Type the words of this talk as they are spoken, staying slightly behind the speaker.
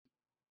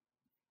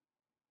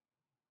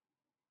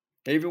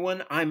Hey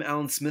everyone, I'm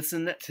Alan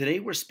Smithson. Today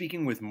we're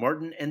speaking with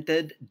Martin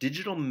Ented,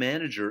 Digital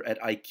Manager at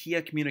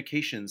IKEA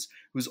Communications,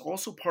 who's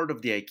also part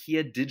of the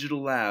IKEA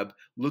Digital Lab,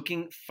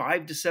 looking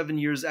 5 to 7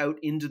 years out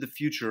into the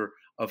future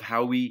of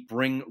how we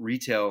bring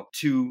retail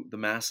to the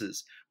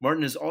masses.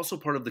 Martin is also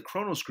part of the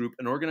Kronos Group,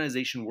 an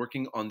organization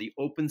working on the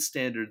open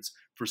standards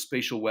for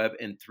spatial web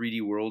and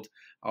 3D world.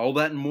 All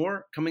that and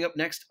more coming up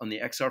next on the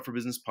XR for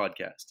Business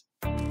podcast.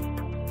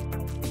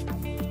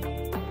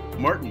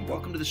 Martin,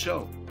 welcome to the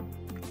show.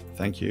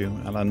 Thank you,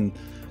 Alan,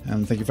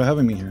 and thank you for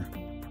having me here.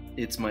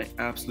 It's my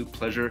absolute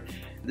pleasure.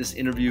 This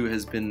interview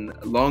has been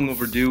long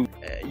overdue.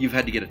 You've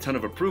had to get a ton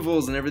of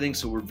approvals and everything,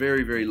 so we're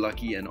very, very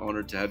lucky and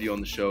honored to have you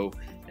on the show,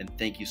 and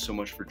thank you so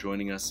much for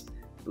joining us.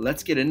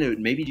 Let's get into it.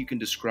 Maybe you can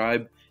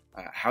describe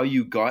how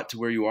you got to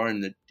where you are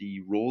and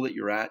the role that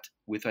you're at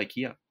with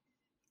IKEA.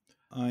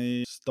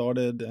 I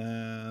started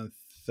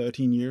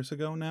 13 years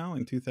ago now,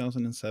 in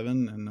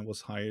 2007, and I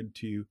was hired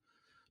to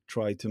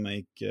try to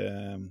make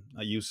a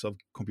use of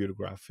computer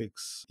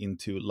graphics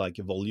into like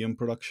a volume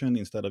production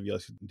instead of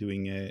just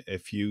doing a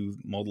few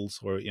models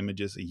or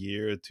images a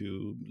year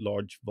to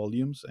large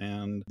volumes,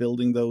 and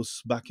building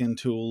those backend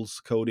tools,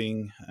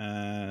 coding,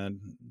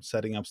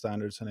 setting up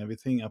standards and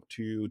everything up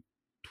to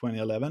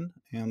 2011.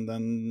 And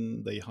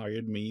then they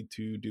hired me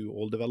to do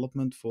all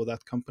development for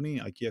that company,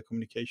 IKEA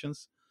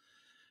Communications.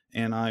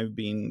 And I've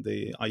been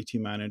the IT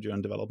manager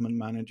and development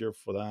manager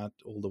for that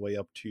all the way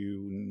up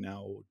to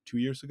now 2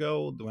 years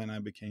ago when I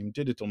became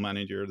digital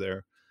manager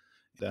there.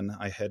 Then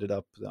I headed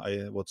up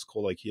what's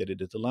called IKEA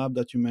Digital Lab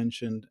that you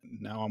mentioned.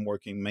 Now I'm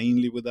working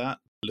mainly with that,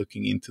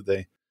 looking into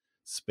the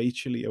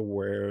spatially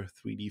aware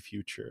 3D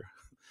future.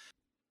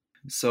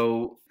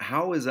 So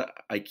how is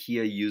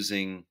IKEA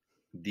using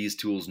these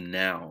tools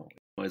now?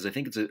 As I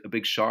think it's a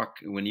big shock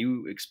when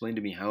you explained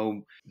to me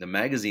how the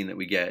magazine that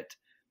we get,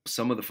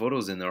 some of the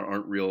photos in there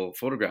aren't real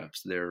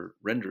photographs, they're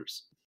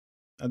renders.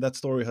 That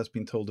story has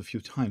been told a few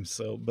times.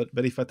 So, but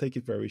if I take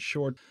it very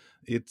short,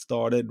 it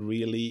started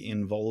really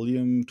in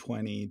volume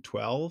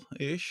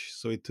 2012-ish.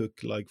 So it took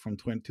like from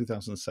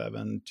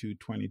 2007 to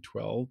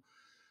 2012.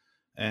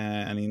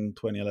 And in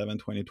 2011,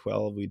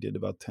 2012, we did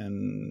about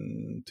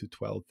 10 to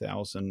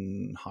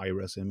 12,000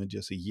 high-res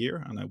images a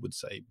year. And I would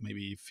say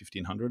maybe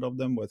 1,500 of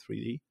them were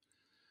 3D.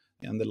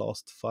 And the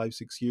last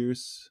 5-6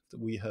 years,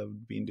 we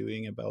have been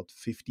doing about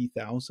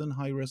 50,000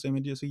 high-res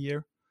images a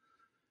year,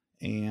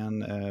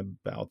 and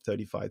about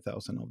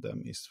 35,000 of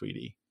them is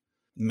 3D.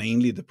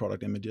 Mainly the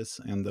product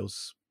images and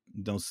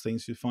those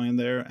things you find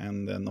there,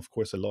 and then of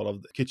course a lot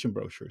of the kitchen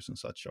brochures and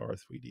such are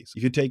 3D. So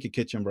if you take a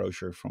kitchen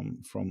brochure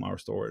from our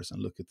stores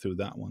and look through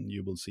that one,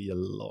 you will see a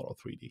lot of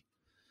 3D.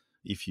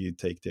 If you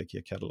take the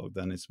IKEA catalog,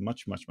 then it's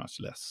much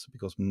less,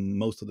 because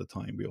most of the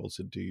time we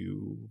also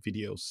do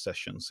video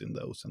sessions in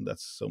those, and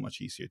that's so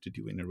much easier to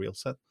do in a real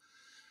set.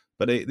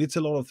 But it's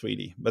a lot of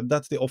 3D, but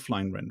that's the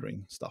offline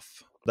rendering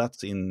stuff.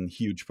 That's in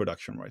huge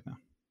production right now.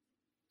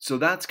 So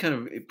that's kind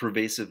of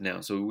pervasive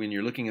now. So when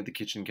you're looking at the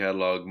kitchen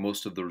catalog,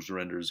 most of those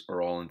renders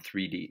are all in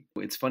 3D.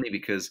 It's funny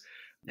because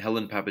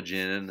Helen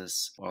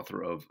Papagiannis,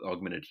 author of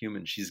Augmented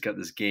Human, she's got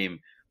this game,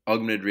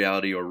 Augmented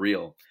Reality or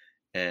Real.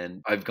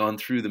 And I've gone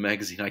through the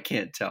magazine. I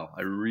can't tell.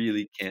 I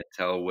really can't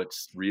tell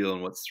what's real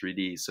and what's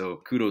 3D.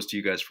 So kudos to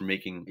you guys for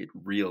making it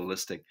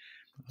realistic.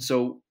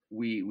 So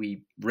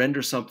we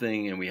render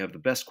something and we have the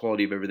best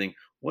quality of everything.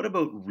 What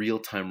about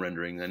real-time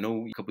rendering? I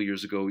know a couple of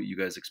years ago you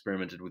guys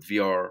experimented with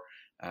VR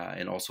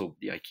and also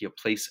the IKEA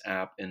Place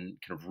app and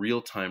kind of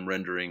real-time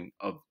rendering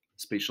of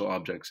spatial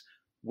objects.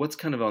 What's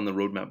kind of on the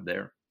roadmap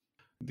there?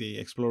 The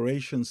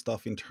exploration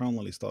stuff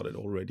internally started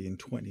already in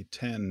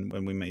 2010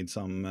 when we made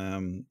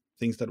some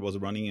things that was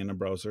running in a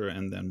browser,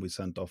 and then we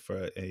sent off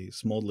a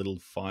small little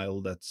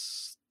file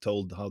that's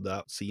told how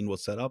that scene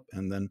was set up,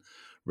 and then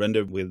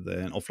rendered with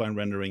an offline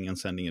rendering and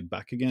sending it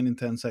back again in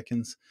 10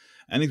 seconds.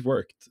 And it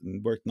worked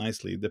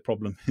nicely. The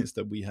problem is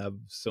that we have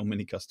so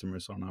many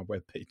customers on our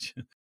webpage.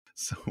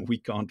 So we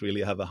can't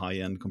really have a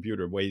high-end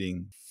computer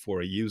waiting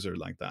for a user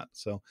like that.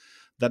 So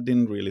that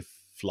didn't really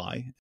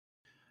fly.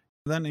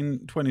 Then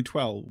in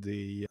 2012,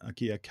 the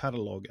IKEA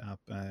catalog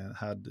app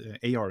had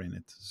AR in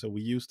it. So we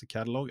used the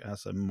catalog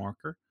as a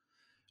marker.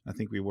 I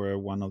think we were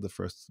one of the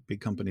first big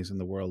companies in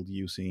the world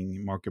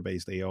using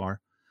marker-based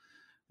AR.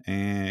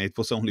 And it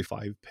was only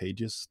 5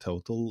 pages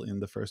total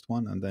in the first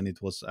one. And then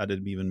it was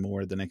added even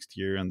more the next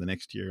year and the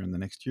next year and the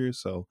next year.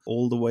 So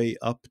all the way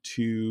up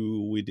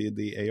to we did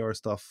the AR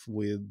stuff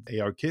with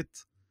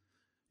ARKit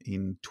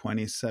in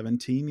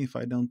 2017, if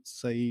I don't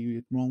say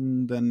it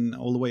wrong. Then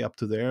all the way up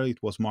to there,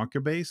 it was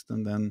marker-based.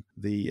 And then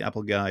the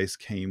Apple guys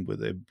came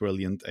with a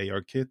brilliant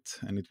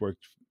ARKit, and it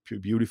worked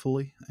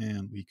beautifully.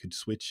 And we could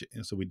switch,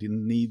 so we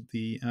didn't need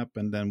the app.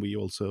 And then we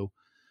also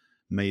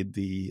made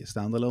the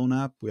standalone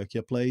app with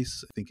IKEA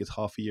Place. I think it's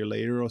half a year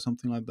later or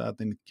something like that.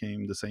 Then it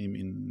came the same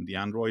in the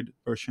Android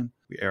version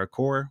with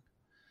AirCore.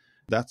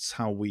 That's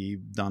how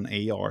we've done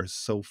AR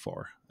so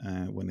far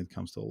when it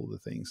comes to all the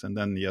things. And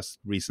then just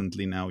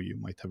recently now you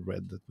might have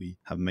read that we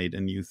have made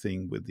a new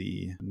thing with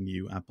the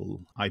new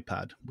Apple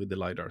iPad with the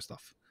LiDAR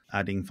stuff,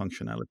 adding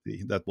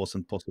functionality that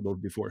wasn't possible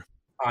before.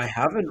 I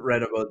haven't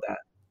read about that.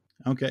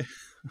 Okay.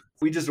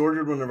 We just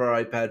ordered one of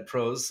our iPad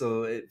Pros.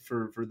 So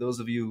for those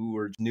of you who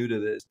are new to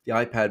this, the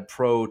iPad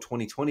Pro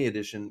 2020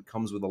 edition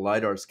comes with a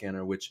LiDAR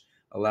scanner, which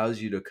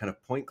allows you to kind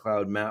of point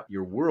cloud map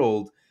your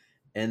world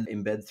and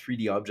embed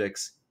 3D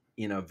objects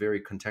in a very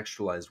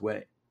contextualized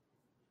way.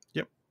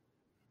 Yep.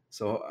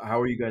 So how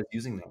are you guys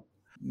using that?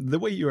 The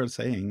way you are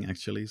saying,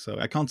 actually. So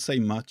I can't say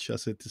much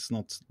as it is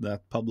not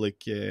that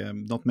public.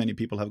 Not many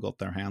people have got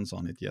their hands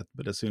on it yet.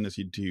 But as soon as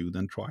you do,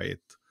 then try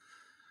it.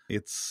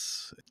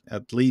 It's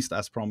at least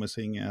as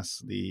promising as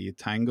the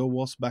Tango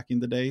was back in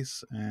the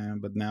days,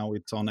 but now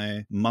it's on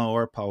a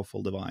more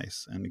powerful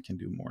device and it can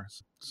do more.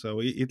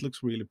 So it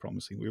looks really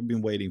promising. We've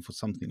been waiting for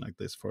something like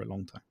this for a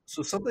long time.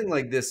 So something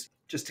like this,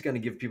 just to kind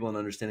of give people an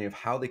understanding of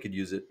how they could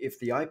use it, if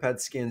the iPad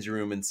scans your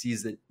room and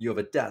sees that you have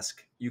a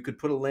desk, you could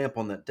put a lamp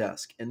on that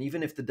desk. And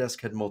even if the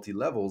desk had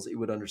multi-levels, it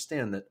would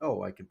understand that,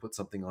 oh, I can put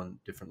something on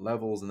different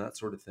levels and that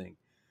sort of thing.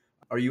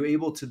 Are you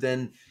able to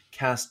then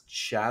cast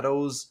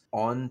shadows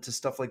onto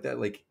stuff like that?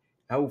 Like,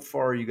 how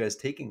far are you guys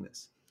taking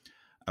this?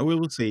 I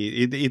will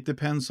see. It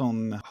depends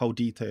on how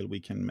detailed we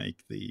can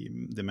make the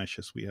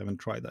meshes. We haven't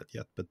tried that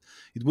yet, but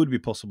it would be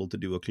possible to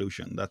do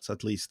occlusion. That's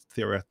at least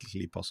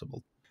theoretically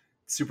possible.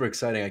 Super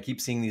exciting. I keep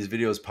seeing these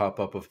videos pop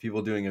up of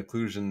people doing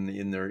occlusion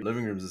in their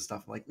living rooms and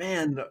stuff. I'm like,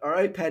 man, our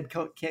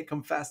iPad can't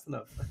come fast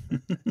enough.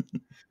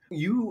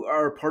 You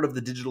are part of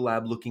the Digital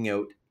Lab looking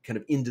out kind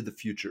of into the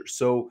future.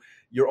 So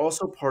you're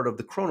also part of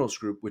the Kronos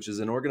Group, which is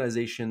an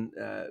organization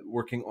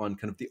working on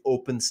kind of the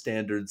open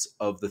standards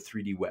of the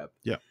 3D web.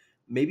 Yeah.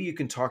 Maybe you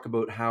can talk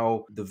about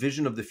how the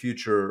vision of the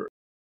future,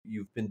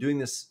 you've been doing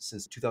this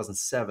since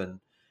 2007.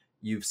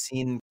 You've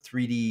seen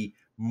 3D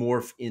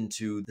morph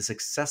into this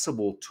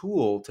accessible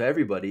tool to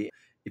everybody.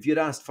 If you'd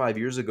asked 5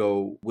 years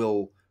ago,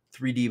 will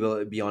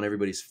 3D be on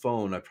everybody's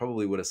phone? I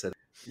probably would have said,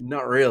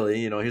 not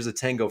really. Here's a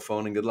Tango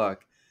phone and good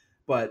luck.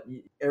 But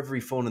every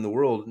phone in the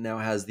world now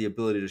has the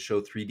ability to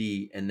show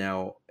 3D and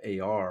now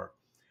AR.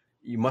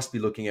 You must be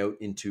looking out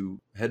into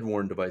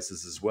head-worn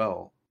devices as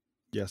well.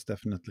 Yes,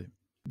 definitely.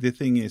 The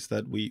thing is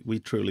that we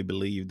truly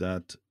believe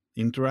that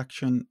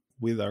interaction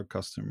with our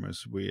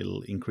customers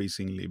will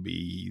increasingly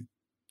be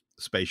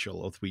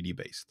spatial or 3D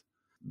based.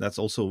 That's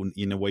also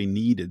in a way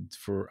needed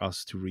for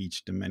us to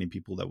reach the many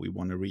people that we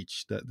want to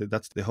reach.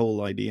 That's the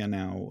whole idea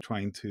now,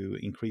 trying to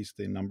increase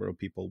the number of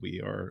people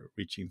we are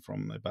reaching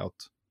from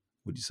about,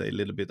 would you say, a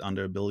little bit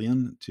under 1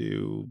 billion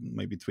to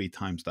maybe 3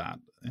 times that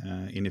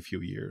in a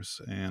few years.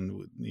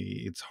 And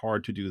it's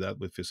hard to do that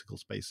with physical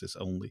spaces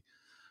only.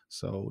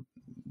 So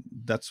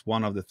that's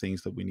one of the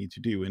things that we need to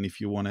do. And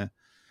if you want to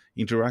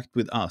interact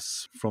with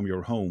us from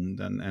your home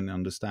then and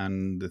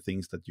understand the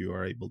things that you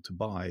are able to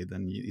buy,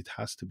 then it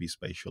has to be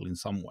spatial in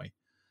some way.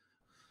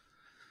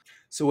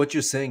 So what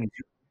you're saying is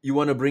you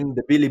want to bring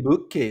the Billy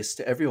bookcase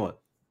to everyone.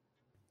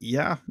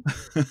 Yeah.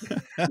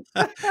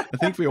 I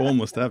think we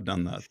almost have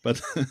done that, but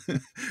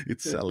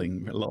it's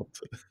selling a lot.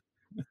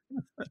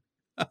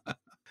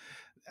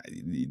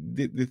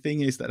 The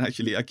thing is that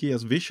actually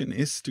IKEA's vision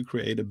is to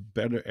create a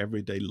better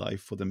everyday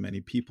life for the many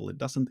people. It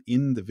doesn't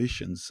in the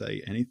vision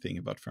say anything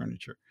about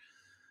furniture.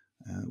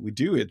 We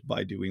do it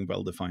by doing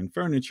well-defined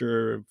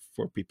furniture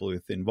for people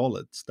with thin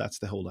wallets. That's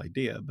the whole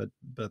idea. But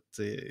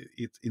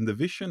it in the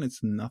vision,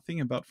 it's nothing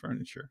about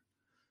furniture.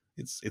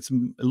 It's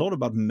a lot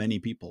about many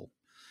people.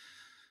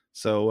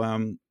 So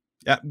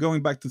yeah,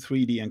 going back to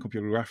 3D and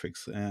computer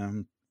graphics.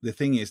 The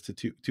thing is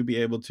to be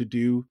able to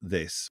do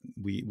this,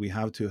 we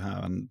have to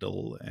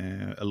handle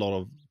a lot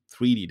of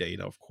 3D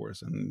data, of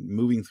course, and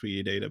moving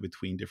 3D data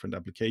between different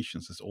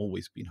applications has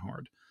always been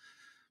hard.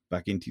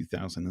 Back in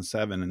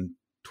 2007 and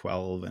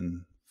 12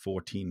 and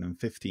 14 and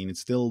 15, it's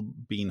still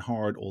been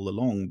hard all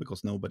along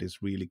because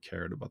nobody's really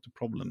cared about the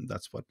problem.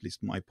 That's what, at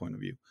least my point of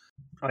view.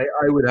 I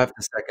would have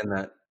to second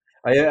that.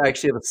 I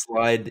actually have a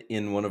slide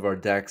in one of our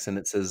decks and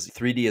it says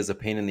 3D is a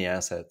pain in the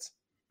assets.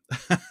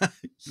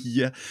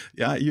 yeah,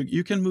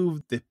 you can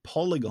move the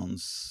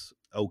polygons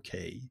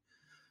okay.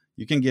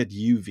 You can get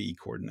UV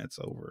coordinates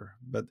over,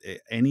 but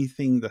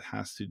anything that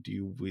has to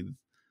do with,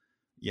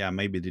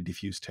 maybe the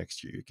diffuse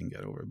texture you can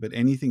get over, but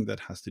anything that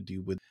has to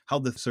do with how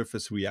the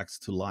surface reacts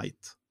to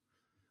light,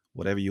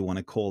 whatever you want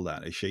to call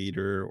that, a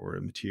shader or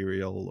a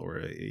material or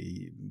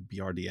a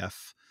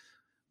BRDF,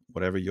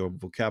 whatever your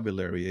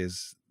vocabulary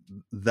is,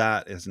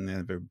 that has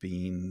never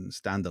been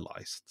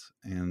standardized.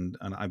 And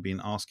I've been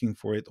asking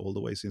for it all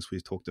the way since we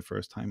talked the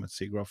first time at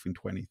SIGGRAPH in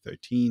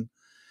 2013.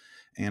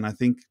 And I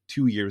think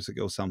 2 years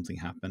ago, something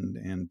happened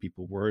and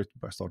people were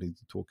starting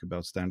to talk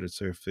about standard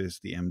surface.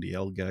 The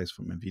MDL guys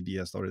from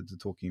NVIDIA started to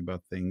talking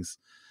about things.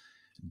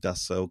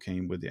 Dassault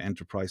came with the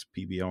enterprise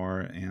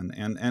PBR,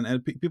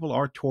 and people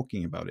are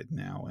talking about it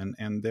now.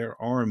 And there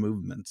are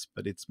movements,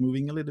 but it's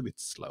moving a little bit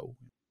slow.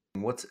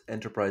 What's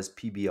enterprise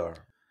PBR?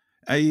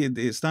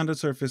 The standard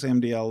surface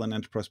MDL and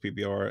enterprise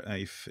PBR,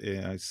 if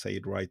I say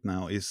it right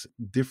now, is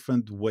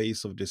different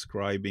ways of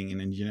describing in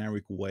a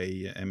generic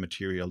way a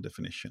material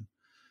definition.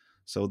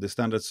 So the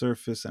standard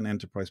surface and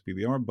enterprise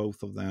PBR,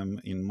 both of them,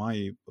 in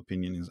my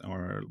opinion,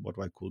 are what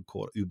I could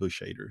call Uber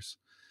shaders.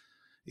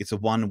 it's a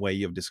one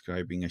way of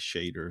describing a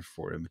shader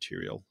for a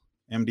material.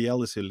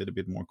 MDL is a little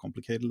bit more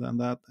complicated than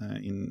that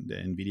in the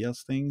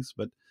NVIDIA's things,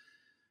 but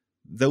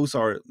those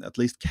are at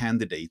least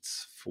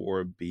candidates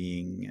for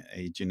being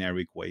a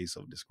generic ways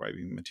of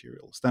describing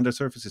material. Standard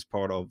surface is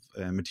part of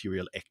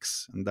Material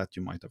X, and that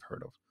you might have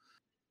heard of.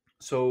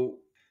 So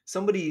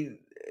somebody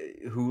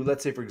who,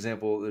 let's say, for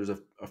example, there's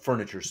a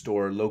furniture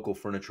store, local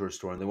furniture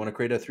store, and they want to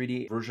create a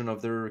 3D version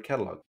of their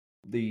catalog.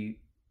 The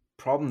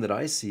problem that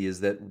I see is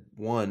that,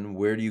 one,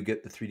 where do you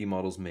get the 3D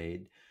models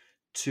made?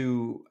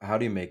 Two, how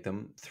do you make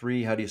them?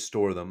 Three, how do you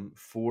store them?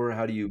 Four,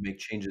 how do you make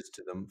changes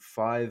to them?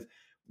 Five,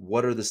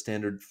 what are the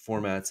standard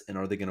formats and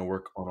are they going to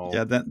work on all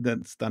Yeah, of them?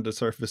 that standard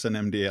surface and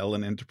MDL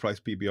and enterprise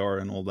PBR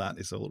and all that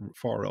is a little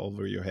far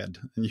over your head,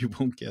 and you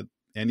won't get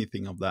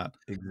anything of that.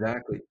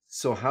 Exactly.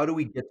 So how do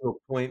we get to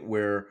a point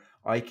where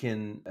I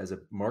can, as a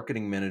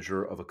marketing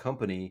manager of a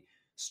company,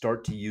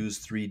 start to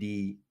use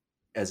 3D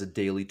as a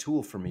daily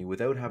tool for me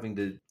without having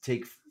to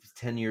take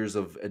 10 years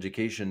of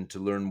education to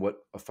learn what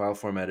a file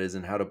format is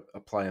and how to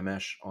apply a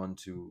mesh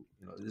onto,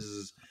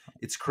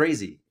 it's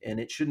crazy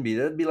and it shouldn't be.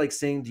 That'd be like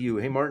saying to you,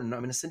 hey, Martin, I'm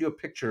going to send you a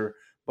picture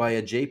by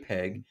a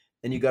JPEG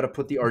and you got to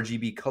put the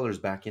RGB colors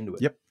back into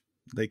it. Yep,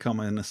 they come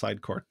in a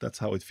side cart. That's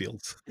how it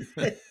feels.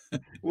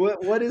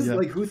 What is Yeah.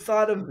 like, who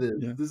thought of this?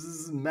 Yeah. This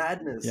is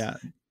madness. Yeah.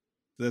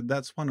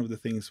 That's one of the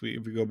things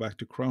if we go back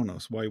to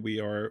Kronos, where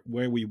we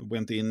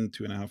went in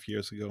 2.5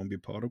 years ago and be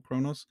part of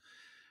Kronos,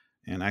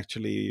 and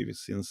actually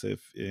since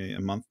a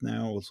month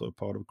now also a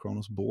part of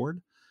Kronos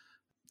board,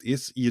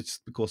 is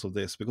it's because of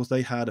this, because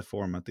they had a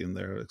format in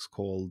there. It's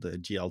called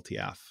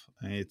GLTF.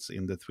 It's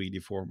in the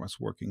 3D formats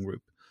working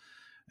group,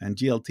 and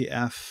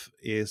GLTF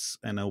is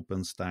an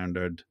open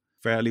standard,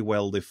 fairly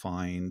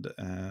well-defined,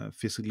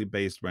 physically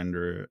based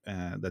render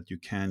that you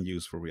can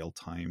use for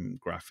real-time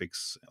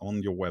graphics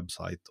on your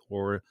website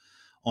or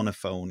on a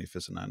phone if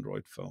it's an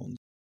Android phone.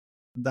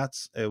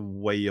 That's a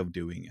way of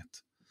doing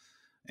it.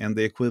 And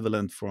the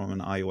equivalent from an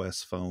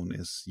iOS phone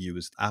is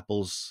used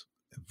Apple's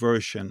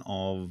version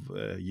of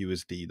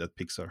USD that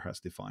Pixar has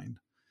defined.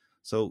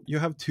 So you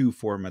have two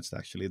formats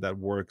actually that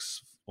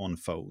works on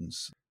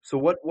phones. So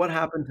what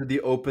happened to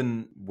the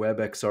open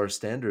WebXR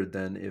standard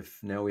then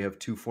if now we have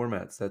two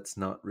formats? That's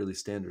not really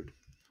standard.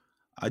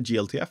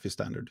 GLTF is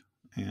standard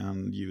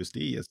and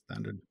USD is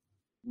standard.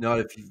 Not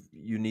if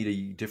you need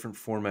a different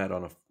format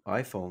on an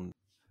iPhone.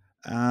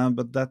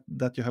 But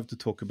that you have to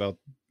talk about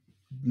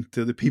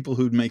to the people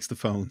who makes the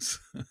phones.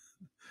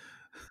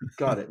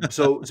 Got it.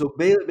 So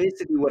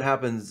basically what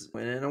happens,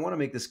 and I want to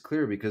make this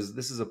clear because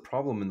this is a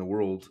problem in the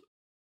world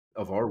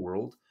of our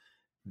world,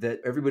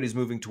 that everybody's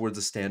moving towards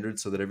a standard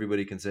so that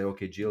everybody can say,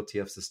 okay,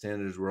 GLTF's the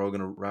standard, we're all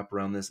going to wrap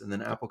around this. And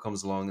then Apple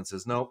comes along and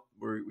says, no,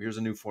 here's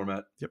a new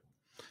format. Yep.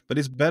 But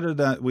it's better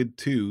that with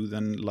 2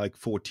 than like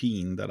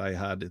 14 that I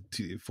had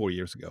 4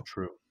 years ago.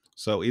 True.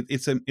 So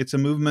it's a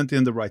movement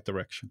in the right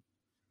direction.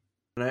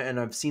 And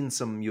I've seen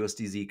some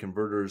USDZ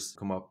converters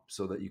come up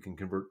so that you can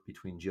convert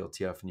between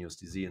GLTF and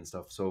USDZ and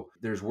stuff. So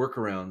there's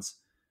workarounds,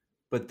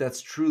 but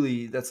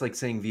that's like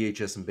saying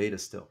VHS and beta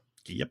still.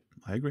 Yep,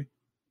 I agree.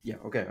 Yeah,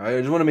 okay. I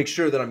just want to make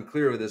sure that I'm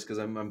clear with this because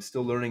I'm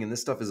still learning and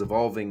this stuff is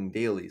evolving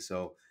daily.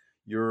 So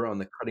you're on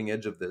the cutting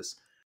edge of this.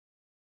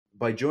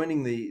 By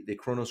joining the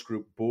Kronos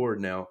Group board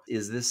now,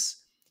 is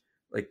this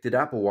like, did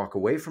Apple walk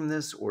away from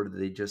this or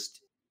did they just...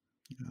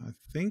 I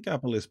think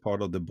Apple is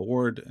part of the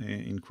board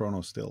in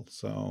Kronos still,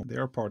 so they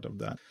are part of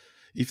that.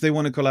 If they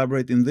want to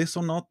collaborate in this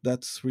or not,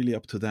 that's really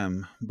up to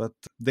them. But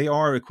they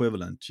are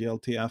equivalent.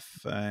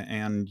 GLTF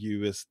and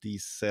USD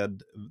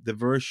said, the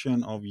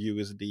version of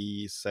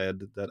USD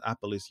said that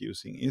Apple is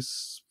using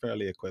is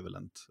fairly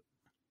equivalent.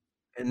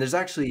 And there's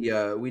actually,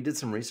 we did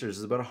some research.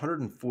 There's about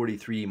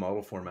 143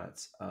 model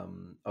formats.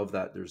 Of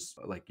that, there's,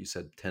 like you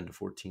said, 10 to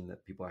 14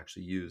 that people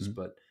actually use.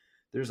 Mm-hmm. But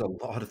there's a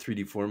lot of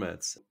 3D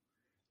formats.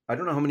 I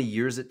don't know how many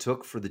years it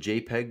took for the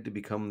JPEG to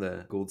become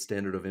the gold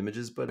standard of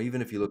images, but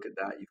even if you look at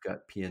that, you've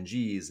got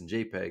PNGs and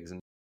JPEGs, and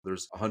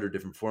there's 100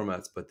 different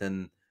formats, but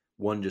then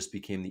one just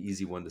became the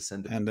easy one to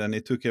send it. And then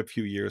it took a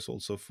few years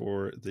also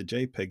for the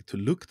JPEG to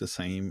look the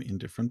same in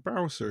different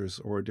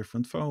browsers or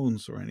different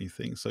phones or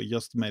anything. So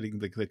just making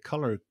the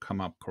color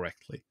come up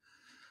correctly.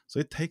 So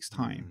it takes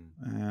time.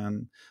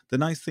 And the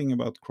nice thing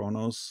about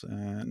Kronos,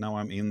 now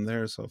I'm in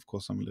there, so of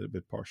course I'm a little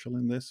bit partial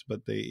in this,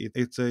 but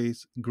it's a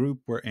group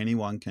where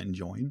anyone can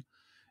join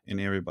and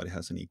everybody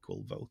has an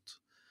equal vote.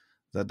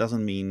 That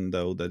doesn't mean,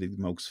 though, that it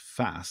moves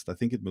fast. I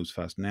think it moves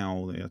fast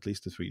now, at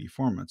least the 3D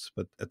formats,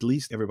 but at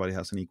least everybody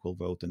has an equal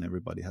vote and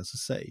everybody has a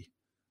say.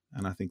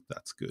 And I think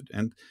that's good.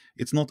 And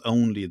it's not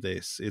only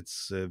this,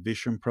 it's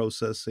vision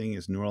processing,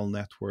 it's neural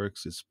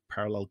networks, it's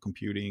parallel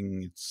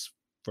computing, it's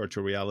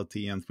virtual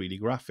reality and 3D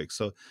graphics.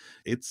 So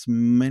it's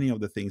many of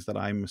the things that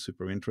I'm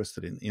super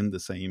interested in the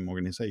same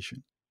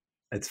organization.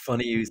 It's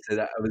funny you said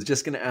that. I was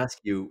just going to ask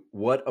you,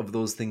 what of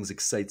those things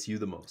excites you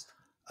the most?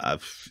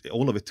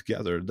 All of it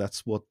together.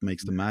 That's what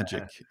makes the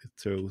magic.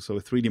 So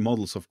 3D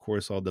models, of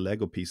course, are the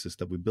Lego pieces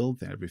that we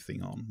build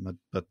everything on.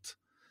 But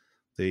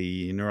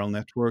The neural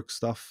network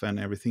stuff and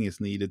everything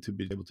is needed to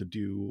be able to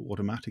do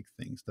automatic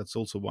things. That's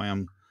also why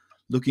I'm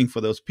looking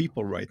for those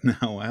people right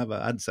now. I have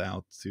ads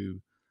out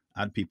to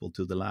add people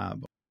to the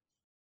lab.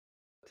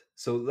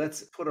 So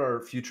let's put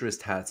our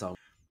futurist hats on.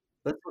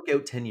 Let's look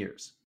out 10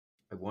 years.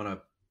 I want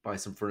to buy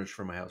some furniture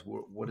for my house.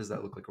 What does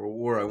that look like?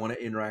 Or I want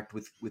to interact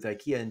with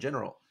IKEA in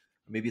general.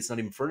 Maybe it's not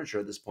even furniture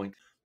at this point.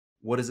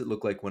 What does it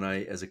look like when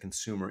I, as a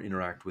consumer,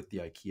 interact with the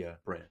IKEA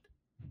brand?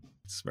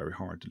 It's very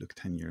hard to look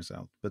 10 years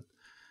out, but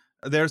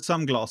there are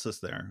some glasses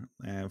there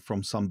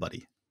from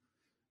somebody.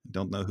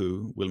 Don't know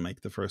who will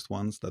make the first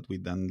ones that we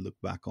then look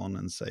back on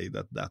and say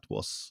that that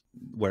was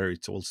where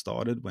it all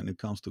started when it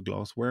comes to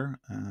glassware,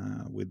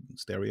 with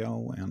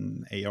stereo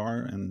and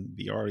AR and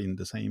VR in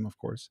the same, of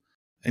course.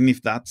 And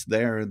if that's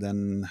there,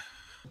 then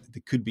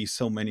there could be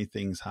so many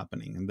things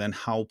happening. And then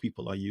how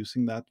people are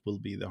using that will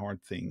be the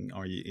hard thing.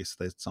 Is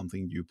that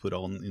something you put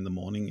on in the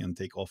morning and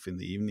take off in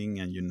the evening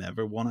and you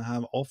never want to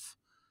have off?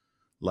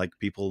 Like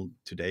people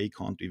today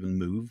can't even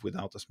move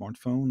without a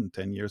smartphone.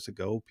 10 years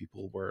ago,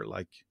 people were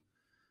like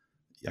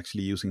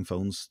actually using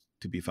phones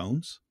to be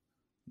phones,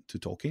 to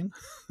talk in.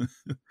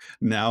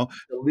 Now,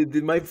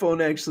 My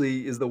phone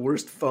actually is the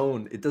worst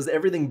phone. It does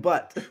everything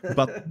but.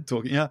 but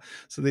talking, yeah.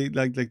 So they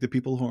like the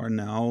people who are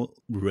now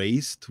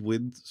raised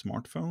with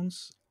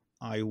smartphones.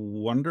 I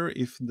wonder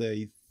if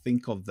they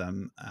think of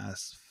them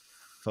as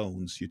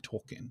phones you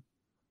talk in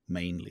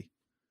mainly,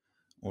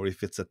 or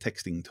if it's a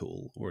texting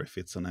tool, or if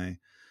it's a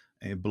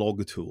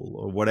blog tool,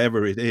 or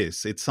whatever it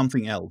is. It's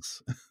something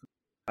else.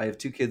 I have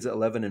two kids,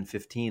 11 and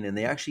 15, and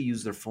they actually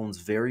use their phones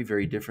very,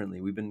 very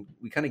differently.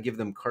 We kind of give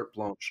them carte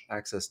blanche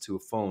access to a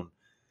phone.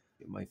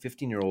 My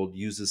 15-year-old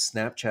uses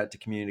Snapchat to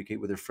communicate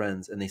with her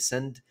friends, and they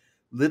send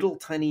little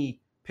tiny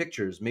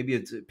pictures. Maybe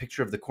it's a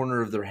picture of the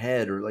corner of their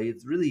head, or like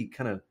it's really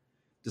kind of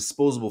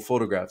disposable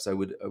photographs. I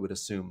would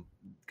assume,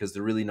 because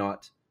they're really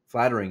not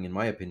flattering, in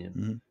my opinion.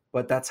 Mm-hmm.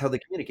 But that's how they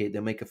communicate.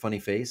 They'll make a funny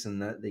face,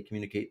 and that they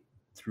communicate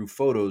through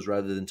photos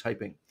rather than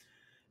typing.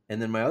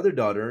 And then my other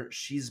daughter,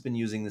 she's been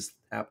using this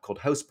app called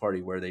House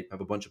Party, where they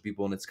have a bunch of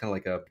people and it's kind of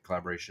like a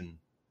collaboration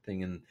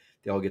thing, and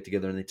they all get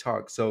together and they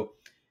talk. So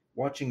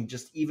watching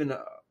just even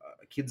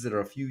kids that are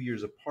a few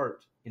years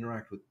apart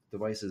interact with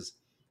devices,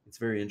 it's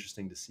very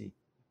interesting to see.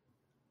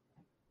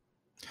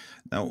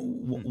 Now,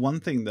 one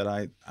thing that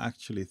I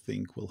actually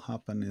think will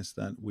happen is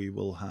that we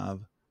will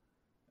have,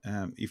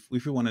 if we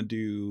want to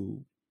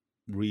do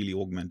really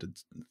augmented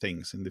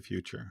things in the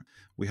future,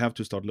 we have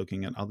to start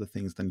looking at other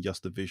things than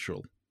just the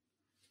visual.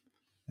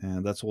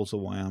 And that's also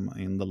why I'm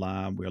in the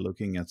lab. We're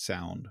looking at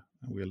sound.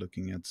 We're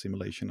looking at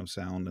simulation of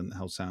sound and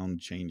how sound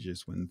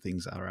changes when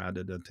things are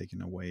added and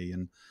taken away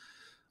and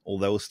all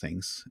those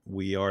things.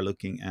 We are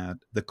looking at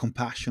the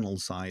compassional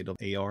side of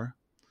AR.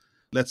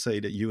 Let's say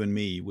that you and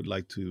me would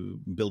like to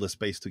build a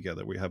space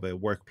together. We have a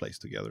workplace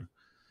together.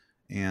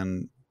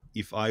 And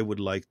if I would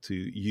like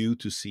you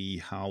to see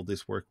how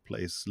this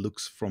workplace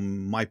looks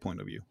from my point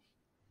of view,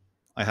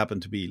 I happen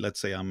to be, let's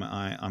say I'm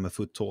a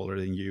foot taller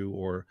than you,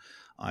 or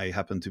I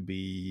happen to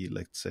be,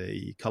 let's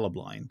say,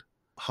 colorblind.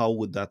 How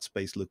would that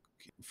space look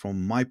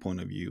from my point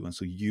of view? And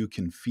so you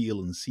can feel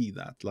and see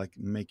that, like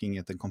making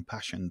it a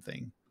compassion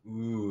thing.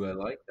 Ooh, I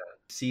like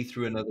that. See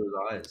through another's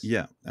eyes.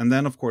 Yeah. And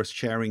then, of course,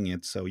 sharing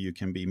it so you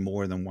can be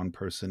more than one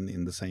person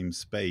in the same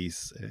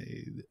space.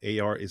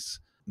 AR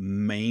is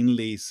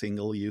mainly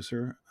single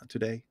user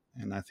today.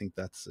 And I think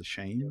that's a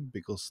shame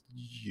because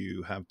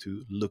you have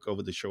to look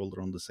over the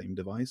shoulder on the same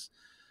device.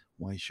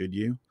 Why should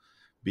you?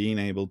 Being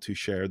able to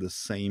share the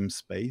same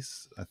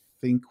space. I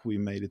think we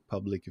made it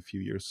public a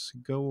few years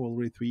ago,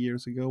 already 3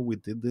 years ago. We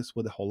did this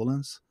with the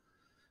HoloLens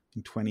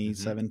in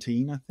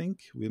 2017, I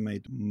think. We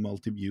made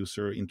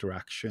multi-user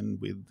interaction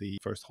with the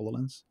first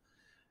HoloLens.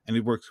 And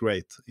it works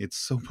great. It's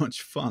so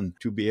much fun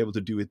to be able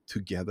to do it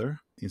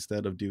together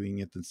instead of doing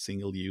it in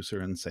single user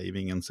and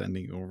saving and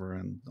sending over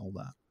and all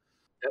that.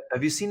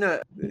 Have you seen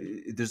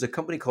there's a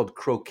company called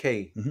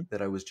Croquet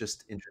that I was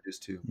just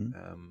introduced to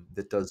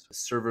that does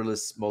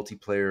serverless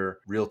multiplayer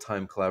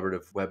real-time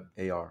collaborative web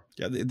AR.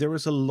 Yeah, there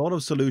is a lot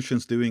of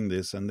solutions doing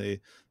this, and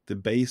the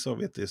base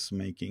of it is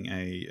making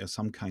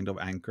some kind of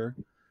anchor.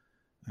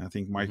 I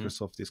think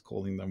Microsoft is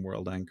calling them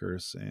world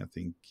anchors. I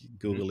think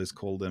Google is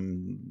called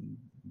them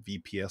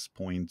VPS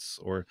points,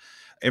 or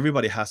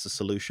everybody has a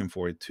solution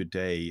for it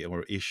today,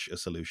 or ish a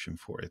solution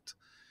for it.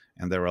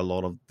 And there are a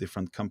lot of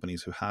different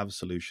companies who have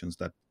solutions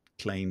that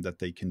claim that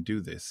they can do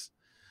this.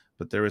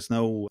 But there is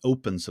no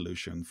open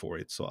solution for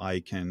it. So I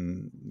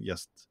can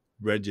just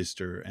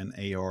register an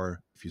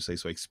AR, if you say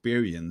so,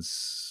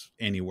 experience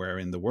anywhere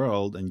in the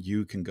world, and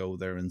you can go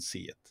there and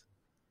see it.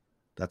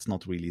 That's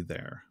not really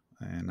there.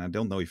 And I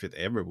don't know if it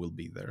ever will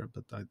be there,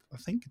 but I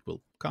think it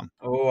will come.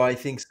 Oh, I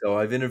think so.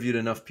 I've interviewed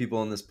enough people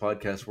on this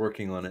podcast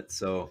working on it.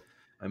 So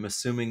I'm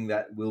assuming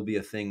that will be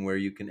a thing where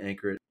you can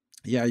anchor it.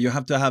 Yeah, you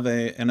have to have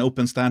an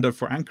open standard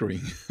for anchoring.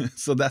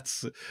 So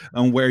that's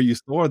where you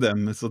store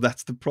them. So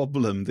that's the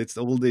problem. It's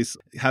all this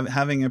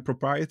having a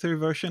proprietary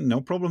version, no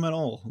problem at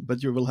all.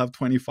 But you will have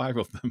 25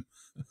 of them.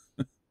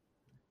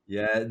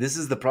 Yeah, this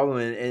is the problem.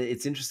 And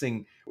it's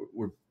interesting.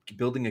 We're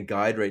building a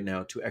guide right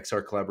now to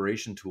XR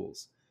collaboration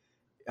tools.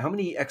 How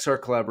many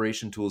XR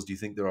collaboration tools do you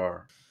think there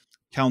are?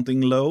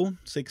 Counting low,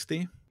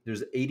 60.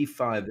 There's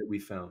 85 that we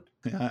found.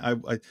 Yeah,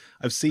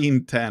 I've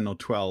seen 10 or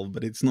 12,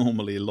 but it's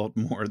normally a lot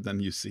more than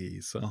you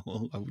see.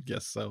 So I would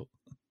guess so.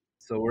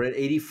 So we're at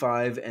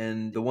 85,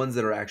 and the ones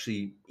that are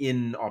actually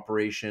in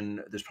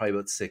operation, there's probably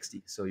about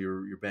 60. So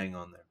you're bang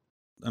on there.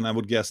 And I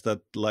would guess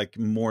that like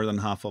more than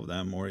half of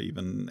them, or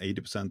even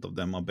 80% of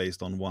them, are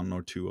based on one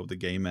or two of the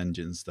game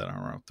engines that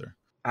are out there.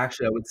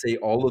 Actually, I would say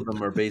all of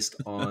them are based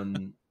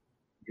on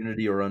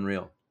Unity or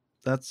Unreal.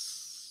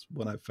 That's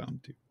what I've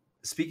found too.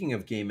 Speaking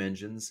of game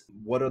engines,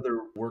 what other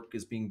work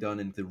is being done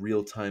in the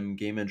real-time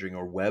game engineering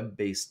or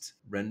web-based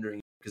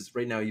rendering? Because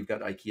right now you've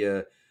got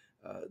IKEA,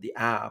 the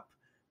app,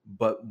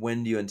 but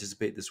when do you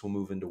anticipate this will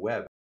move into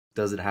web?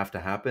 Does it have to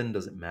happen?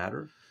 Does it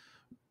matter?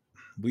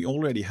 We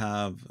already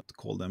have,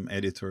 call them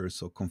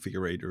editors or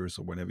configurators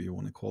or whatever you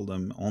want to call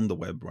them, on the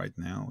web right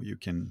now. You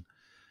can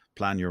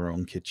plan your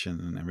own kitchen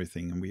and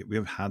everything. And we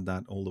have had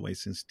that all the way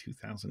since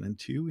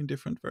 2002 in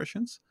different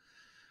versions.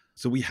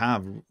 So we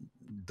have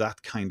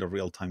that kind of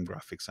real-time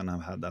graphics, and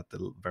I've had that a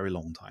very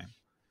long time.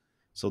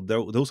 So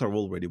those are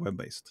already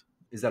web-based.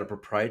 Is that a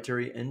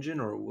proprietary engine,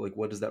 or like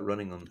what is that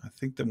running on? I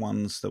think the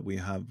ones that we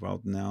have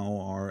out now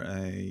are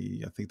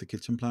I think the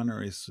kitchen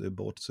planner is a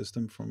bought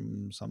system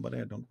from somebody.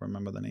 I don't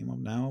remember the name of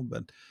now,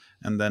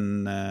 and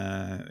then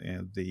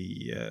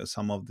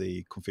some of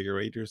the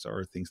configurators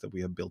are things that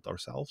we have built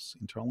ourselves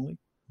internally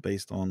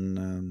based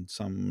on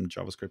some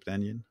JavaScript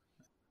engine.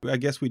 I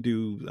guess we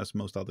do as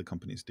most other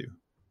companies do.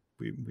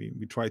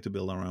 We try to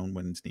build our own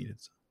when it's needed,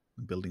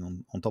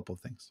 building on top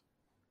of things.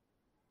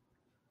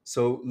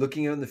 So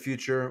looking out in the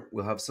future,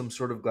 we'll have some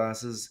sort of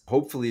glasses.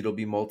 Hopefully it'll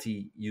be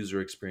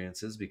multi-user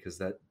experiences, because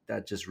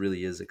that just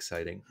really is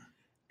exciting.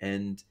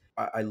 And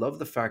I love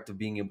the fact of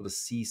being able to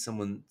see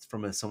someone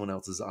from someone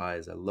else's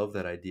eyes. I love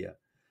that idea.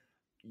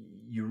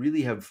 You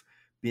really have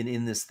been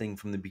in this thing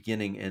from the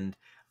beginning, and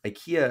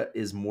IKEA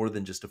is more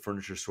than just a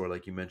furniture store,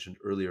 like you mentioned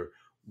earlier.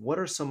 What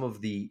are some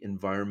of the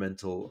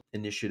environmental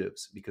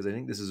initiatives? Because I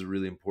think this is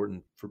really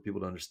important for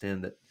people to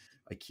understand that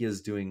IKEA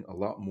is doing a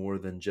lot more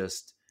than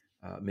just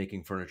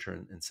making furniture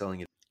and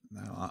selling it.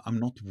 Now, I'm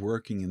not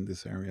working in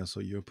this area, so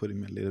you're putting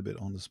me a little bit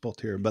on the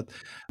spot here,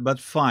 but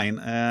fine.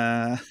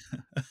 I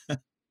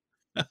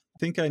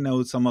think I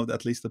know some of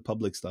at least the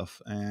public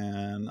stuff,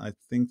 and I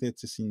think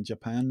that it's in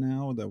Japan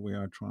now that we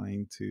are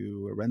trying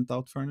to rent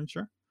out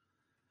furniture,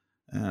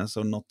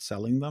 so not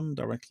selling them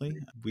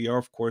directly. We are,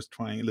 of course,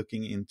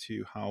 looking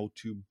into how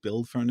to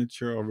build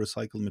furniture of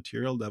recycled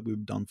material that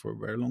we've done for a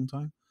very long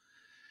time.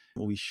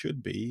 We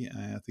should be,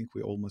 I think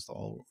we're almost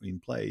all in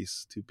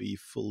place to be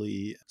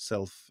fully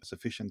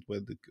self-sufficient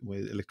with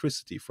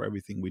electricity for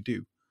everything we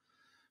do,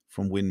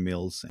 from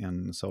windmills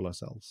and solar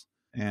cells.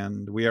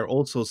 And we are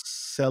also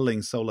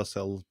selling solar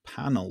cell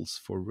panels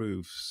for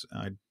roofs.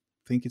 I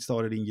think it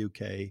started in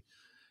UK.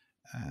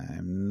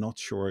 I'm not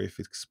sure if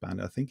it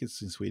expanded. I think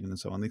it's in Sweden and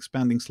so on,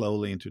 expanding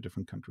slowly into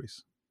different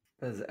countries.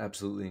 That is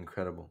absolutely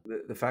incredible.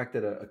 The fact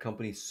that a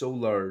company so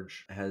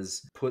large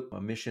has put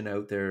a mission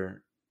out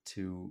there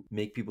to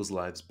make people's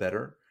lives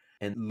better,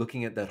 and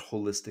looking at that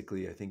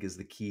holistically, I think is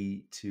the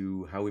key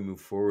to how we move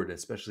forward,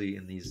 especially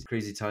in these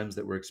crazy times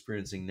that we're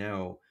experiencing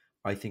now.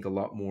 I think a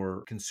lot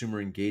more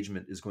consumer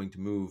engagement is going to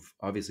move.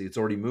 Obviously, it's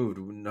already moved.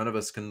 None of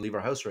us can leave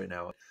our house right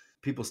now.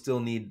 People still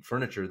need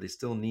furniture, they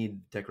still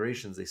need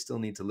decorations, they still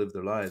need to live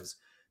their lives.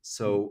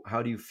 So,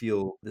 how do you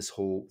feel this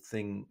whole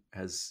thing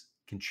has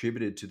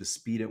contributed to the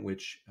speed at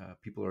which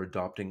people are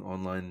adopting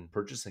online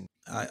purchasing?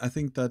 I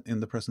think that in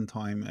the present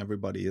time,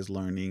 everybody is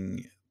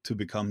learning to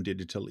become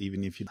digital,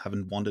 even if you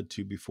haven't wanted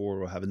to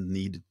before or haven't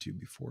needed to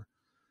before.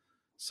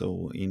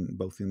 So in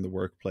both in the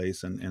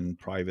workplace and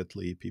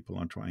privately, people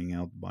are trying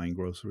out buying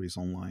groceries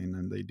online,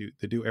 and they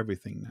do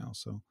everything now.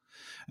 So,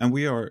 and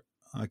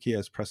IKEA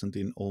is present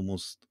in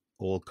almost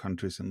all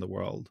countries in the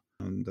world.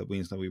 And that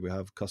means that we will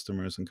have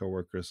customers and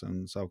coworkers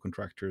and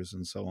subcontractors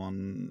and so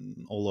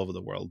on all over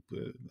the world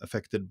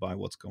affected by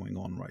what's going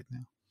on right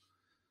now.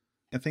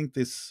 I think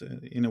this,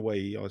 in a way,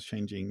 is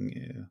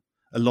changing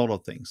a lot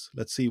of things.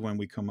 Let's see when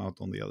we come out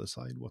on the other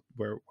side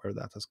where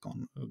that has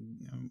gone,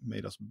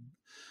 made us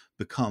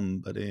become.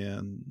 But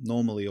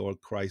normally, all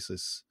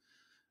crises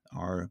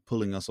are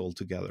pulling us all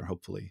together,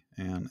 hopefully,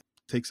 and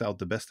takes out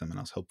the best in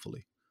us,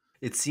 hopefully.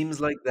 It seems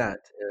like that,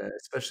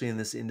 especially in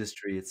this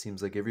industry. It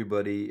seems like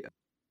everybody,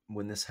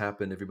 when this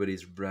happened,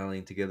 everybody's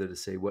rallying together to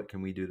say, "What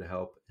can we do to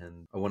help?"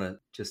 And I want to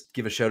just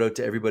give a shout out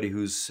to everybody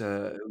who's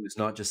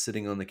not just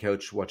sitting on the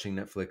couch watching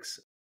Netflix,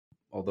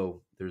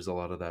 although there's a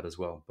lot of that as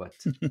well. But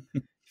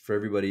for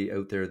everybody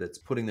out there that's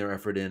putting their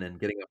effort in and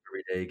getting up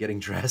every day,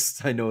 getting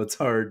dressed. I know it's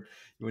hard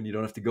when you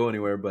don't have to go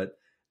anywhere, but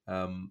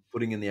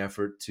putting in the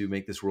effort to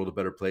make this world a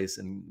better place,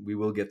 and we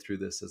will get through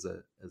this as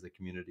a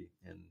community.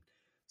 And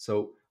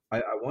so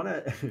I want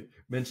to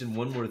mention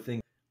one more thing.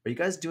 Are you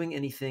guys doing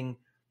anything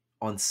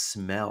on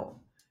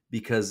smell?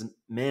 Because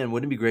man,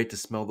 wouldn't it be great to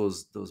smell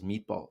those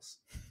meatballs?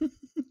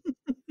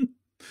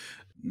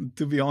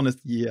 To be honest,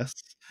 yes.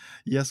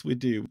 Yes, we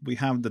do. We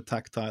have the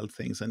tactile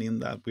things, and in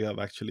that we have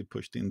actually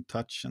pushed in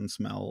touch and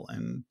smell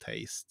and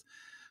taste.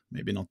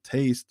 Maybe not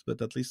taste,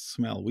 but at least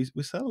smell. We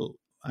sell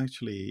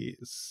actually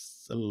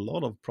a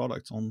lot of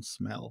products on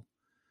smell,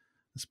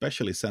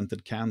 especially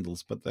scented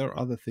candles, but there are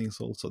other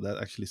things also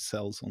that actually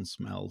sells on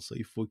smell. So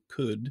if we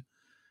could,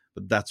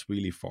 but that's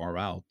really far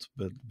out.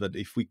 But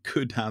if we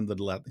could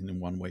handle that in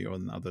one way or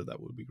another,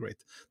 that would be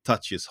great.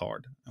 Touch is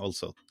hard.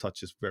 Also,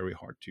 touch is very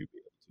hard to be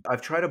able to.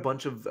 I've tried a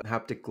bunch of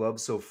haptic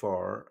gloves so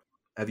far.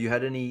 Have you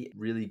had any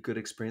really good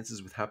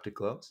experiences with haptic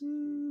gloves?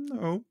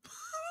 No.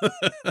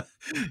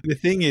 The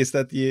thing is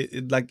that you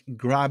like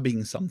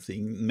grabbing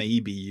something,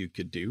 maybe you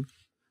could do,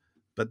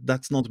 but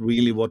that's not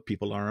really what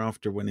people are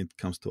after when it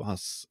comes to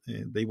us.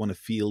 They want to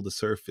feel the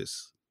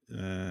surface,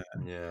 uh,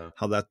 Yeah.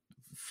 how that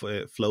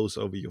flows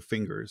over your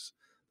fingers.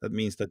 That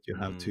means that you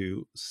have Mm.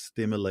 to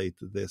stimulate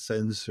the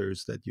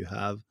sensors that you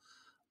have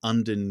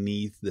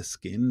underneath the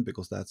skin,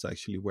 because that's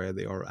actually where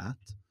they are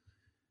at.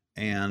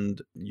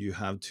 And you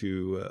have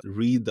to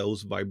read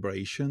those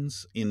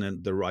vibrations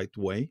in the right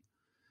way.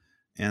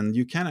 And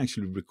you can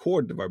actually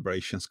record the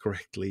vibrations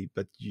correctly,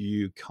 but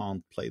you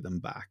can't play them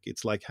back.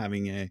 It's like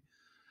having a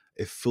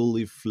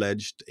fully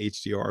fledged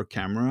HDR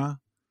camera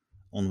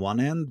on one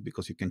end,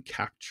 because you can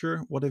capture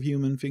what a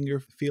human finger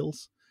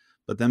feels,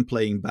 but then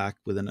playing back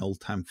with an old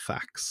time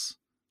fax.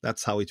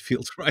 That's how it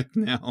feels right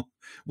now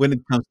when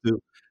it comes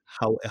to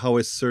how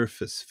a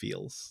surface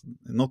feels.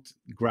 Not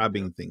Yeah.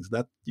 grabbing things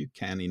that you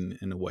can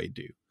in a way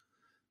do,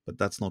 but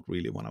that's not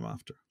really what I'm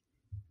after.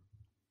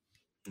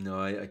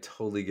 No, I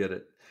totally get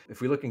it. If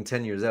we're looking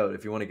 10 years out,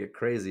 if you want to get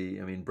crazy,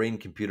 I mean, brain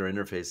computer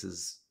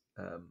interfaces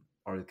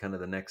are kind of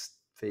the next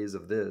phase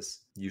of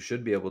this. You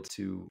should be able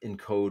to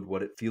encode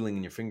what it feeling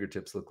in your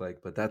fingertips look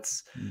like, but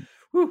that's, Mm.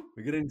 whew,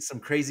 we're getting into some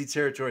crazy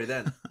territory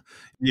then.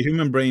 The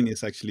human brain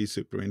is actually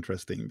super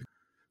interesting.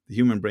 The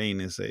human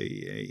brain is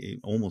a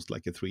almost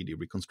like a 3D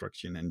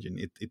reconstruction engine.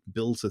 It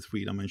builds a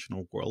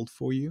three-dimensional world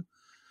for you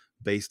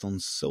based on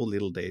so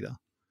little data,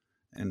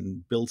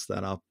 and builds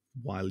that up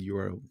while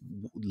you're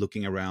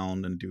looking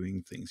around and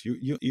doing things.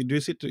 You do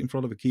sit in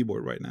front of a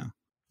keyboard right now.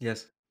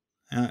 Yes.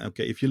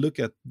 Okay, if you look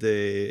at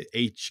the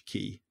H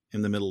key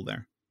in the middle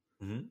there,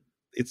 Hmm.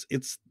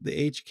 it's the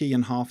H key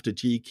and half the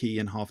G key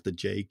and half the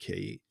J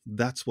key.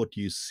 That's what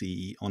you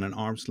see on an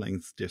arm's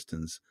length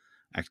distance,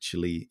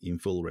 actually in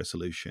full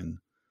resolution,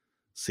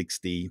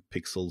 60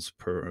 pixels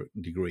per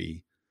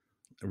degree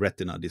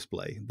retina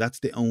display. That's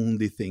the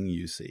only thing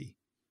you see.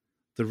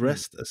 The Hmm.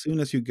 rest, as soon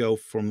as you go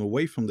from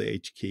away from the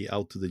H key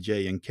out to the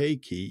J and K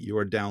key, you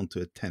are down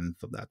to a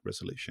tenth of that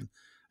resolution.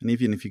 And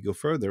even if you go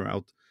further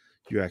out,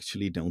 you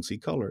actually don't see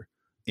color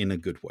in a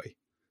good way.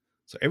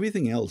 So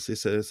everything else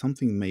is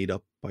something made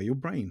up by your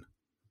brain,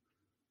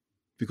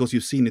 because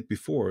you've seen it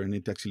before and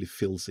it actually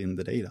fills in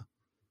the data.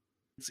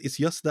 It's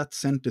just that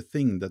center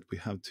thing that we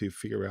have to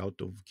figure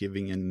out of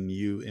giving a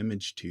new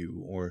image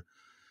to, or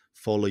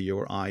follow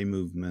your eye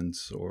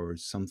movements or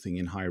something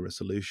in high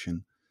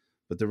resolution.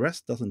 But the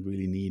rest doesn't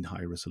really need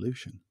high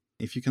resolution.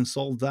 If you can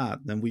solve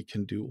that, then we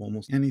can do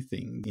almost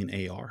anything in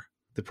AR.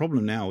 The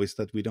problem now is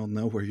that we don't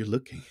know where you're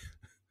looking.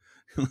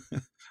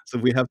 So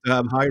we have to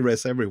have high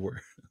res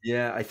everywhere.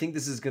 Yeah, I think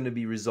this is going to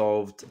be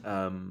resolved.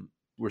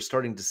 We're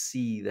starting to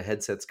see the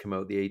headsets come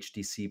out. The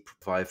HTC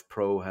Vive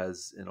Pro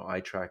has,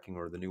 eye tracking,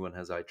 or the new one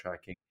has eye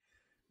tracking.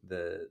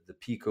 The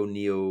Pico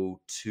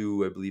Neo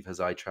 2, I believe, has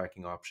eye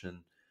tracking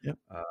option. Yep.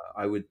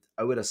 I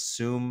would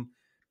assume,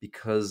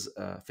 because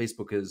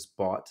Facebook has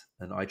bought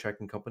an eye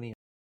tracking company,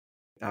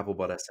 Apple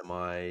bought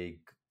SMI.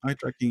 Eye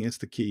tracking is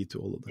the key to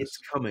all of It's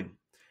this. coming,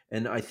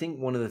 and I think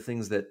one of the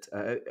things that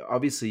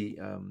obviously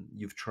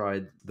you've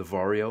tried the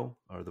Vario,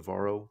 or the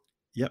Varo.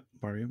 Yep.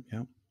 Mario.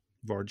 Yeah.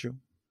 Varjo.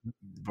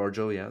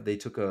 Varjo, yeah, they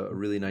took a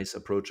really nice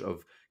approach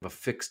of a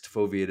fixed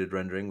foveated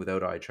rendering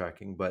without eye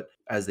tracking. But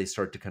as they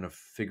start to kind of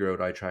figure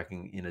out eye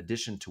tracking in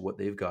addition to what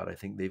they've got, I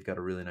think they've got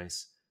a really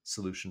nice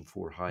solution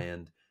for high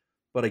end.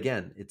 But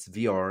again, it's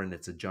VR and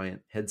it's a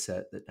giant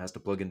headset that has to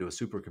plug into a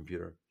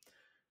supercomputer.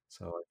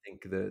 So I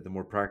think the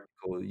more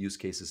practical use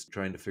case is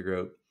trying to figure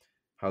out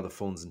how the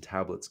phones and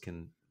tablets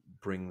can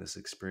bring this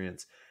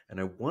experience. And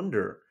I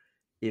wonder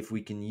if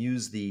we can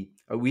use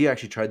we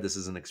actually tried this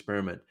as an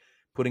experiment,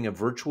 putting a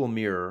virtual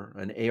mirror,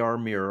 an AR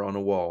mirror on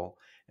a wall,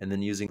 and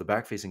then using the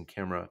back facing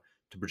camera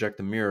to project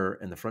the mirror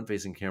and the front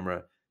facing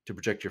camera to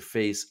project your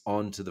face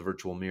onto the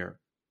virtual mirror.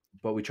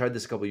 But we tried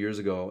this a couple of years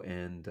ago,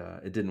 and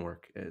it didn't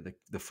work.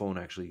 The phone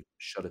actually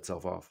shut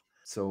itself off.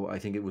 So I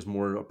think it was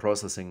more a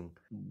processing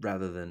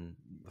rather than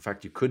the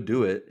fact you could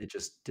do it. It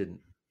just didn't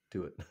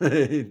do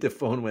it. The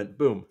phone went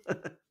boom.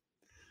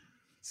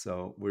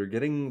 So we're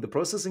getting the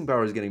processing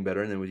power is getting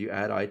better, and then when you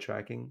add eye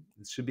tracking,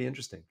 it should be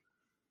interesting.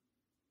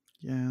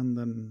 Yeah, and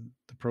then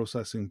the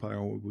processing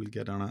power we'll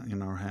get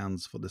in our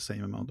hands for the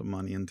same amount of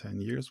money in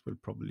 10 years will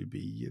probably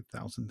be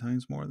 1,000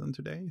 times more than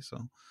today.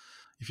 So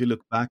if you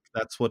look back,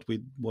 that's what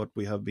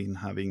we have been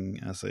having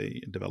as a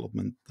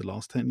development the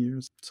last 10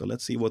 years. So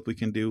let's see what we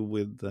can do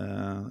with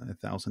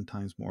 1,000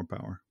 times more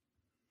power.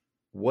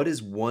 What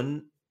is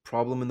one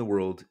problem in the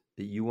world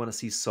that you want to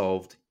see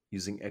solved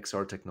using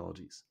XR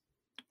technologies?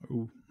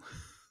 Ooh.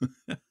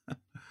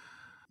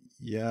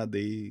 Yeah,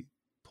 the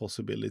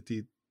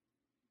possibility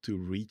to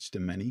reach the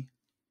many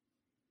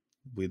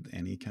with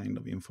any kind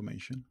of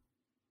information.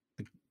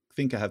 I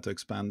think I have to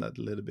expand that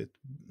a little bit.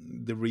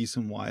 The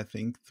reason why I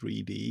think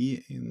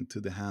 3D into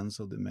the hands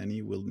of the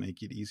many will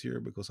make it easier,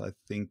 because I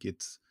think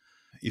it's,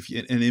 if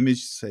an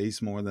image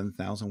says more than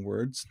 1,000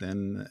 words,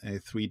 then a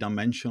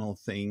three-dimensional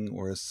thing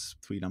or a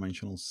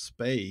three-dimensional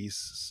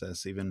space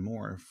says even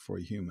more for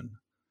a human.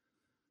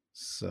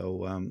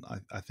 So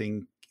I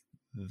think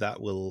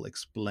that will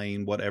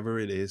explain whatever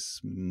it is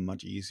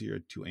much easier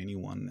to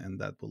anyone, and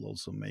that will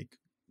also make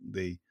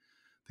the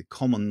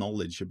common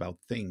knowledge about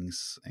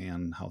things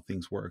and how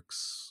things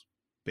works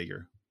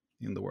bigger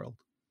in the world.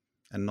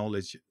 And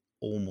knowledge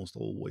almost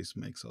always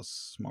makes us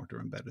smarter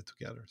and better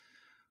together.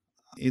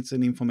 It's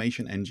an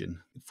information engine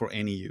for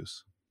any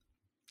use.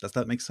 Does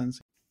that make sense?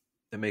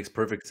 It makes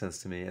perfect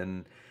sense to me.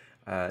 And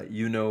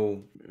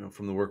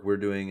from the work we're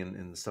doing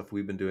and the stuff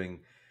we've been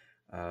doing,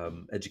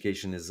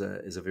 education is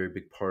a very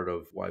big part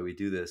of why we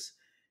do this.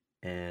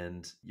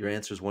 And your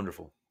answer is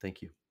wonderful.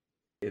 Thank you.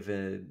 If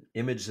an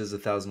image says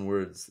 1,000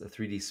 words, a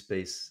 3D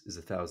space is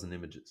 1,000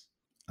 images.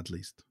 At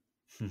least.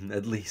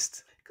 At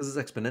least, because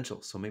it's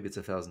exponential. So maybe it's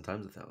 1,000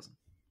 times 1,000.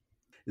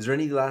 Is there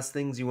any last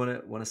things you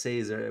want to say?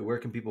 Is there, where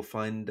can people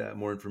find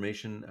more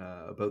information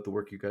about the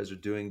work you guys are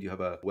doing? Do you have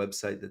a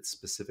website that's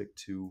specific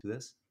to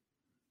this?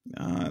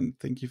 I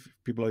think if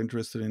people are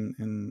interested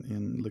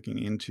in looking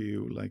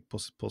into like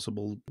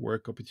possible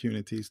work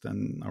opportunities,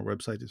 then our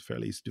website is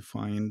fairly easy to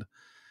find.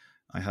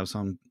 I have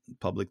some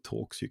public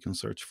talks you can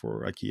search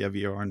for IKEA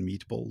VR and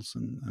meatballs,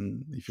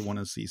 and if you want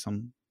to see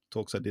some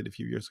talks I did a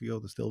few years ago,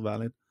 they're still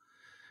valid.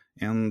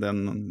 And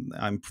then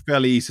I'm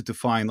fairly easy to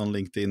find on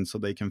LinkedIn, so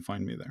they can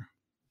find me there.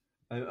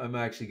 I'm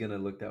actually going to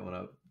look that one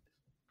up.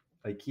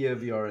 IKEA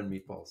VR and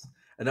meatballs.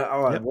 And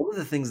Yep. one of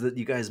the things that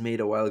you guys made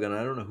a while ago, and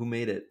I don't know who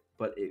made it,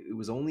 but it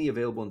was only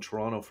available in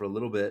Toronto for a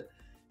little bit.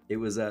 It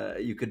was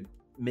you could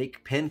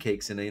make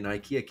pancakes in an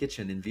IKEA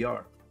kitchen in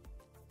VR.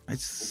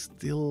 It's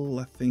still,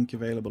 I think,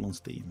 available on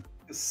Steam.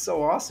 It's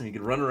so awesome. You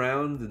could run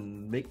around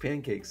and make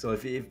pancakes. So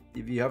if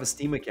you have a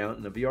Steam account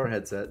and a VR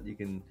headset, you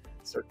can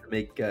start to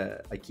make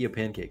IKEA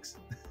pancakes.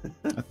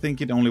 I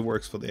think it only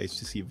works for the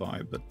HTC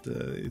Vive, but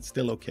it's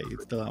still okay.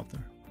 It's still out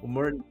there. Well,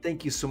 Martin,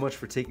 thank you so much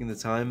for taking the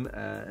time,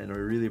 and I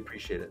really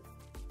appreciate it.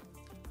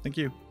 Thank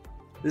you.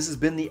 This has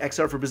been the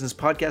XR for Business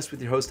podcast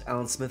with your host,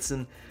 Alan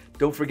Smithson.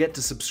 Don't forget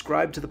to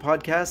subscribe to the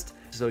podcast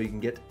so you can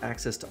get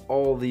access to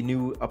all the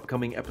new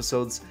upcoming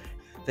episodes.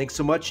 Thanks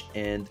so much,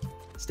 and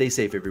stay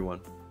safe,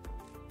 everyone.